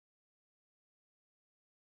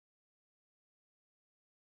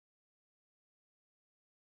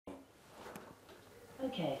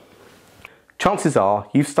Okay. Chances are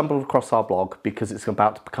you've stumbled across our blog because it's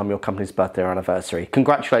about to become your company's birthday or anniversary.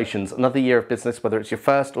 Congratulations, another year of business, whether it's your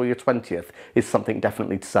first or your 20th, is something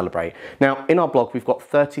definitely to celebrate. Now, in our blog, we've got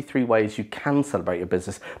 33 ways you can celebrate your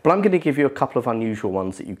business, but I'm going to give you a couple of unusual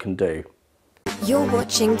ones that you can do. You're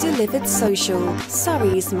watching Delivered Social,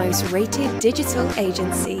 Surrey's most rated digital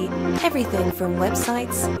agency. Everything from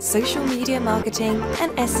websites, social media marketing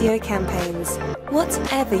and SEO campaigns.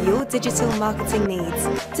 Whatever your digital marketing needs,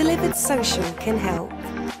 Delivered Social can help.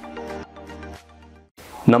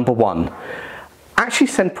 Number 1. Actually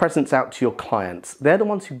send presents out to your clients. They're the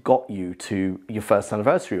ones who got you to your first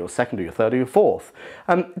anniversary or second or your third or your fourth.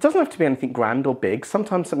 It doesn't have to be anything grand or big.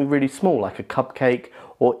 Sometimes something really small like a cupcake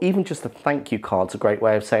or even just a thank you card's a great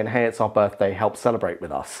way of saying, hey, it's our birthday, help celebrate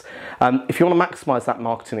with us. If you want to maximise that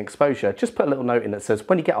marketing exposure, just put a little note in that says,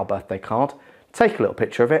 when you get our birthday card, take a little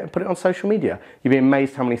picture of it and put it on social media. You'll be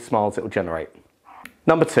amazed how many smiles it will generate.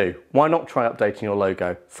 Number 2, why not try updating your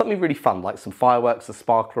logo? Something really fun like some fireworks, a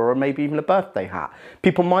sparkler or maybe even a birthday hat.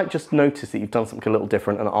 People might just notice that you've done something a little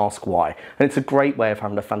different and ask why. And it's a great way of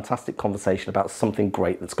having a fantastic conversation about something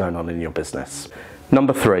great that's going on in your business.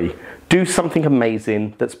 Number 3, do something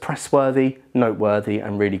amazing that's press-worthy, noteworthy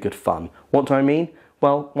and really good fun. What do I mean?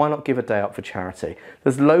 Well, why not give a day up for charity?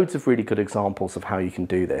 There's loads of really good examples of how you can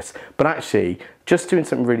do this, but actually just doing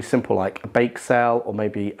something really simple like a bake sale or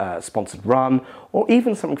maybe a sponsored run or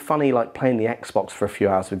even something funny like playing the Xbox for a few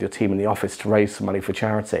hours with your team in the office to raise some money for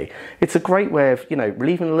charity. It's a great way of,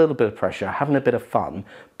 relieving a little bit of pressure, having a bit of fun,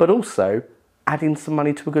 but also adding some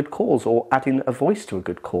money to a good cause or adding a voice to a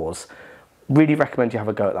good cause. Really recommend you have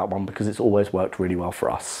a go at that one because it's always worked really well for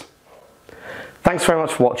us. Thanks very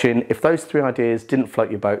much for watching. If those 3 ideas didn't float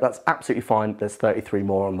your boat, that's absolutely fine. There's 33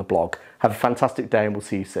 more on the blog. Have a fantastic day and we'll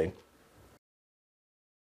see you soon.